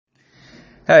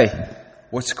Hey,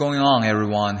 what's going on,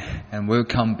 everyone? And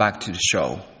welcome back to the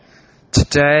show.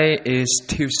 Today is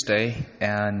Tuesday,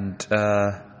 and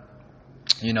for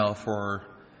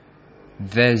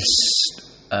this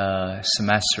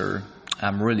semester,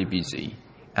 I'm really busy.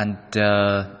 And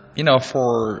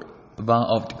for one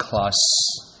of the class,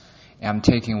 I'm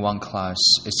taking one class.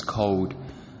 It's called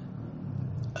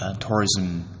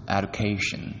tourism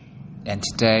education. And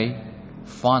today,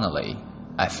 finally,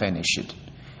 I finished it.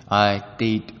 I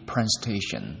did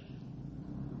presentation,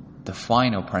 the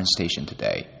final presentation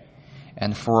today.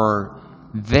 And for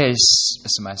this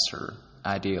semester,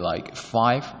 I did like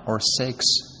 5 or 6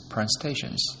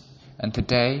 presentations. And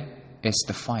today is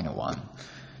the final one.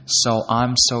 So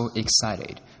I'm so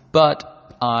excited.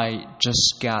 But I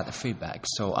just got the feedback,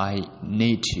 so I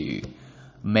need to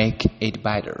make it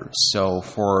better. So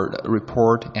for the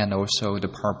report and also the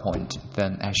PowerPoint,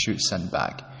 then I should send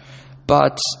back.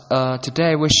 But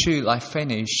today we should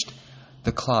finish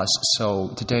the class,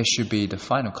 so today should be the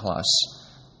final class.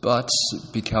 But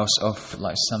because of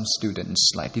some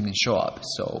students didn't show up,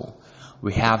 so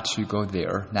we have to go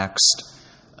there next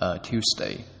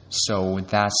Tuesday. So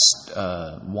that's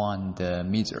the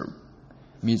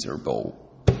miserable.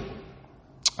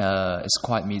 It's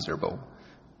quite miserable.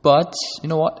 But you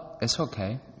know what? It's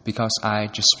okay because I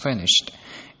just finished.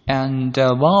 And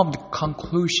one of the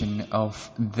conclusion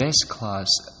of this class,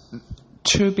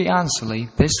 to be honestly,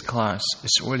 this class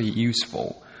is really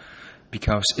useful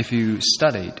because if you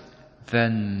studied,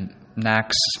 then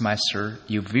next semester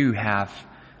you will have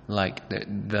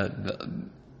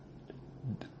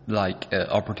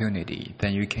opportunity.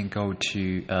 Then you can go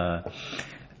to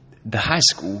the high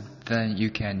school, then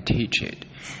you can teach it.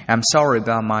 I'm sorry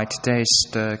about my today's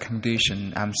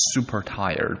condition. I'm super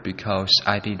tired because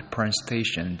I did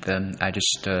presentation, then I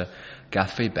just got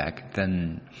feedback.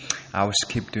 Then I was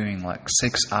keep doing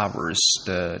 6 hours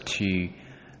to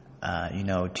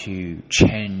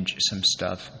change some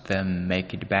stuff, then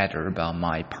make it better about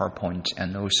my PowerPoint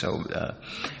and also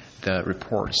the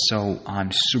report. So I'm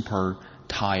super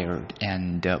tired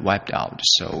and wiped out.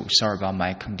 So sorry about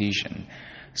my condition.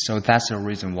 So that's the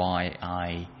reason why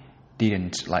I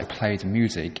didn't play the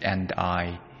music and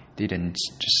I didn't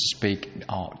just speak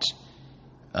out.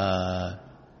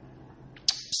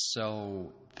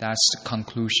 So that's the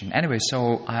conclusion. Anyway,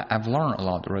 so I've learned a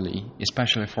lot really,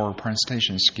 especially for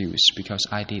presentation skills because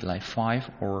I did 5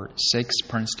 or 6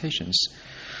 presentations.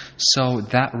 So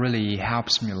that really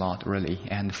helps me a lot really,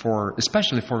 and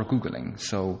especially for Googling.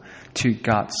 So to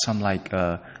get some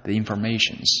the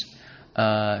informations.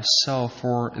 So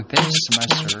for this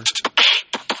semester,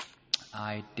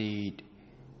 I did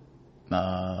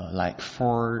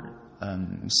 4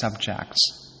 subjects,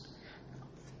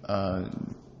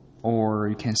 or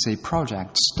you can say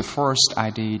projects. The first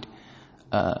I did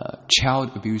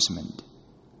child abuse,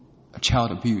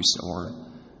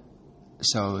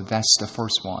 so that's the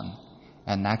first one.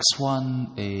 And next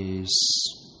one is,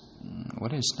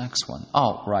 what is next one?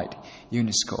 Oh, right,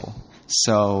 UNESCO.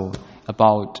 So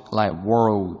about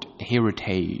World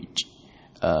Heritage,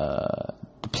 the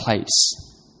place,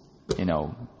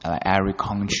 every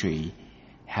country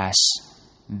has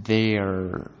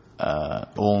their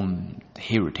own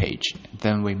heritage.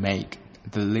 Then we make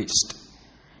the list,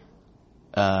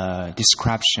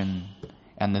 description,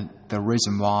 and the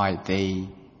reason why they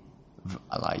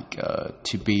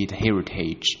to be the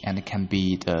heritage, and it can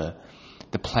be the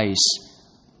place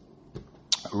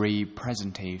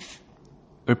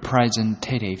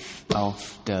representative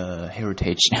of the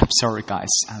heritage. I'm sorry guys,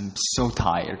 I'm so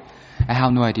tired. I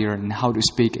have no idea how to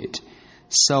speak it.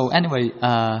 So anyway,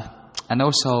 and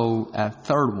also a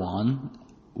third one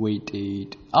we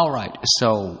did. Alright,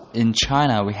 so in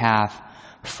China we have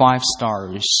 5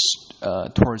 stars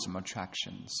tourism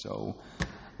attraction. So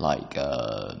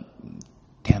Tiananmen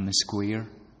Square,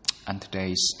 and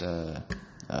today's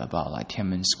about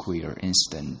Tiananmen Square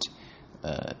incident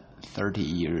 30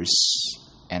 years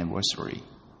anniversary,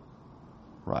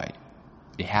 right?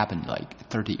 It happened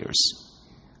 30 years.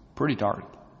 Pretty dark.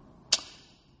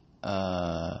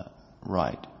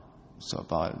 Right. So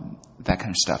about that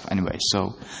kind of stuff. Anyway,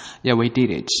 so yeah, we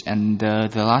did it. And the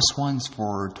last one's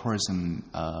for tourism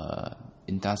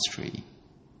industry.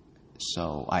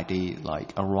 So I did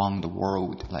around the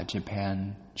world,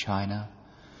 Japan, China,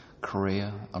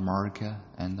 Korea, America,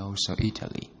 and also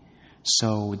Italy.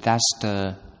 So that's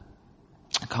the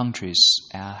countries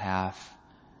I have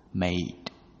made,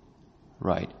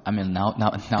 right? I mean now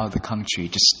the country,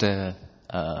 just the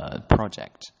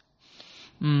project.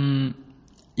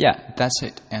 Yeah, that's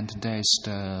it. And today's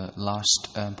the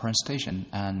last presentation,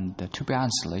 and to be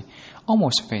honestly,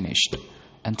 almost finished.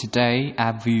 And today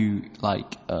I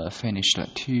will finish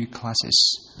two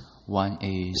classes. One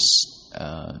is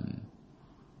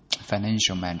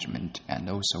financial management, and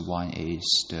also one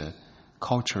is the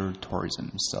culture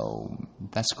tourism. So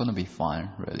that's gonna be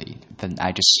fun, really. Then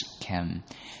I just can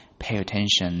pay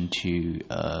attention to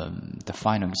the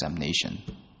final examination.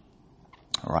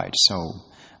 Alright, so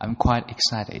I'm quite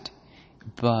excited.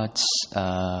 But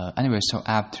anyway, so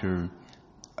after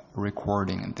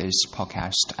recording this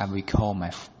podcast, I will call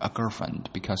my girlfriend,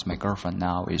 because my girlfriend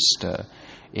now is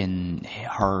in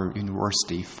her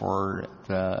university for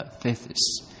the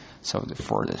thesis, so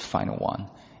for the final one.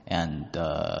 And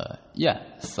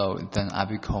so then I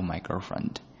will call my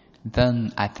girlfriend.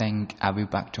 Then I think I will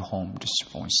back to home just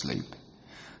for sleep.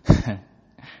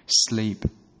 Sleep,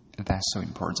 that's so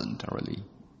important, really.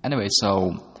 Anyway,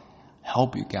 so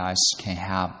hope you guys can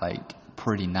have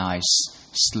pretty nice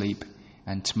sleep.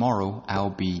 And tomorrow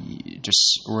I'll be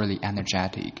just really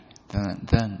energetic.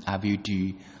 Then I will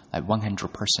do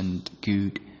 100%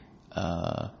 good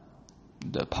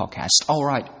the podcast. All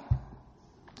right.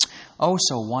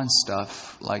 Also, one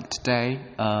stuff today,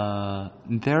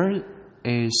 there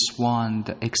is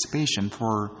the exhibition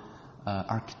for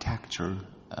architecture,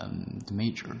 the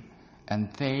major,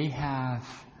 and they have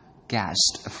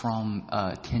guests from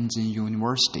Tianjin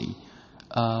University.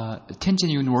 Tianjin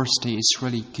University is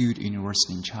really good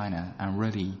university in China, and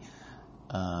really,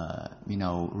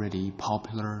 really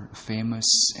popular,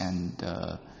 famous, and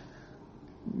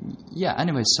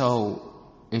Anyway, so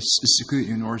it's a good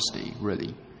university,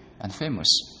 really, and famous.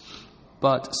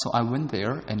 But so I went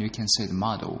there, and you can see the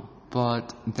model.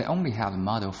 But they only have a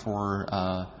model for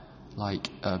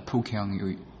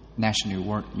Pukyang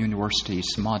National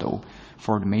University's model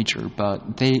for the major,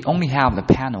 but they only have the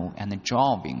panel and the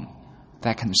drawing,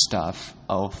 that kind of stuff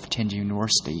of Tianjin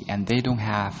University, and they don't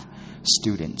have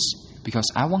students.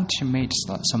 Because I want to meet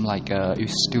some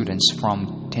students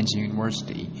from Tianjin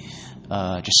University,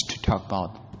 just to talk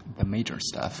about the major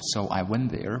stuff. So I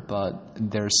went there, but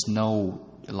there's no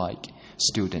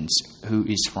students who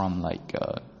is from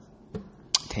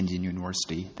Tianjin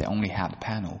University. They only have the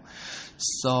panel.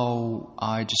 So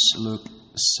I just looked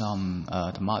some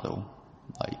the model,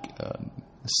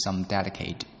 some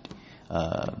dedicated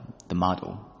the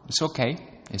model. It's okay,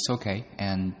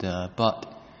 and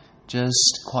but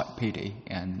just quite pity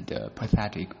and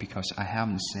pathetic, because I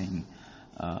haven't seen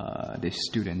the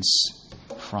students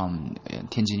from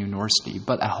Tianjin University.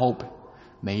 But I hope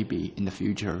maybe in the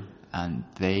future and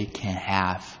they can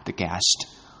have the guest,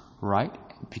 right?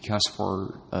 Because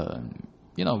for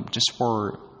just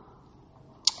for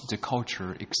the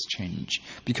culture exchange.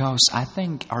 Because I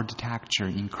think architecture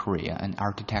in Korea and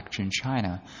architecture in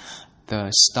China,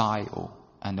 the style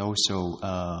and also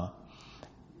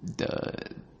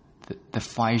the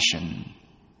fashion,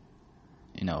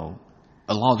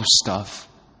 a lot of stuff,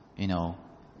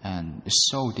 and it's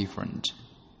so different.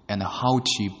 And how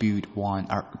to build one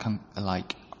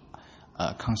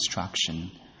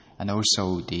construction, and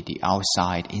also the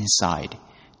outside, inside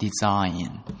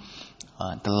design,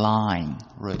 the line,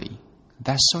 really,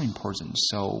 that's so important.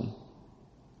 So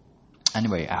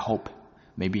anyway, I hope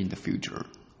maybe in the future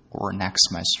or next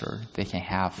semester they can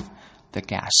have the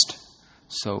guest.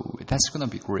 So that's gonna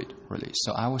be great, really.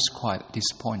 So I was quite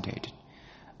disappointed.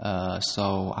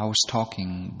 So I was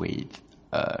talking with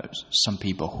some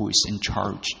people who is in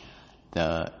charge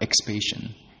the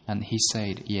exhibition, and he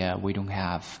said, yeah, we don't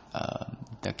have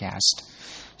the guest.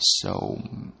 So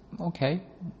okay.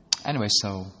 Anyway,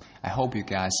 so I hope you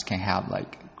guys can have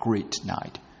great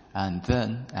night,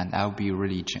 and I'll be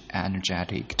really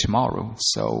energetic tomorrow.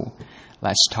 So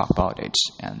let's talk about it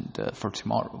and for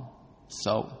tomorrow.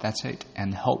 So that's it,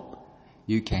 and hope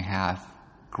you can have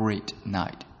great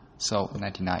night. So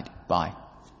nighty night. Bye.